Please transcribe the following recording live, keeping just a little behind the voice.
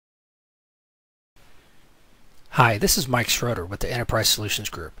Hi, this is Mike Schroeder with the Enterprise Solutions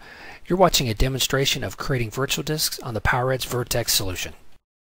Group. You're watching a demonstration of creating virtual disks on the PowerEdge VRTX solution.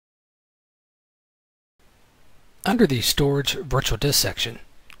 Under the Storage Virtual Disk section,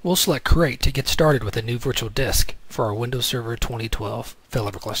 we'll select Create to get started with a new virtual disk for our Windows Server 2012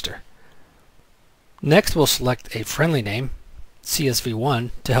 failover cluster. Next, we'll select a friendly name,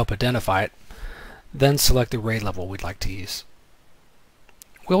 CSV1, to help identify it, then select the RAID level we'd like to use.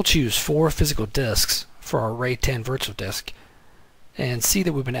 We'll choose 4 physical disks for our RAID 10 virtual disk and see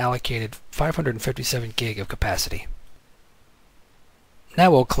that we've been allocated 557 gig of capacity.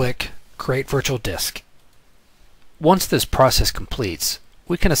 Now we'll click Create Virtual Disk. Once this process completes,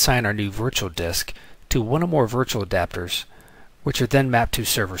 we can assign our new virtual disk to one or more virtual adapters, which are then mapped to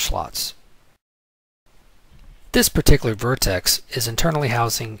server slots. This particular vertex is internally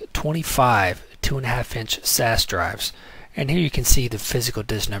housing 25 2.5-inch SAS drives, and here you can see the physical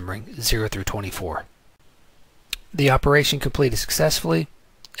disk numbering 0 through 24. The operation completed successfully,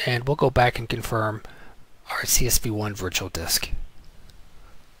 and we'll go back and confirm our CSV1 virtual disk.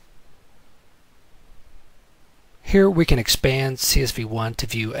 Here we can expand CSV1 to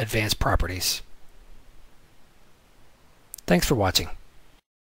view advanced properties. Thanks for watching.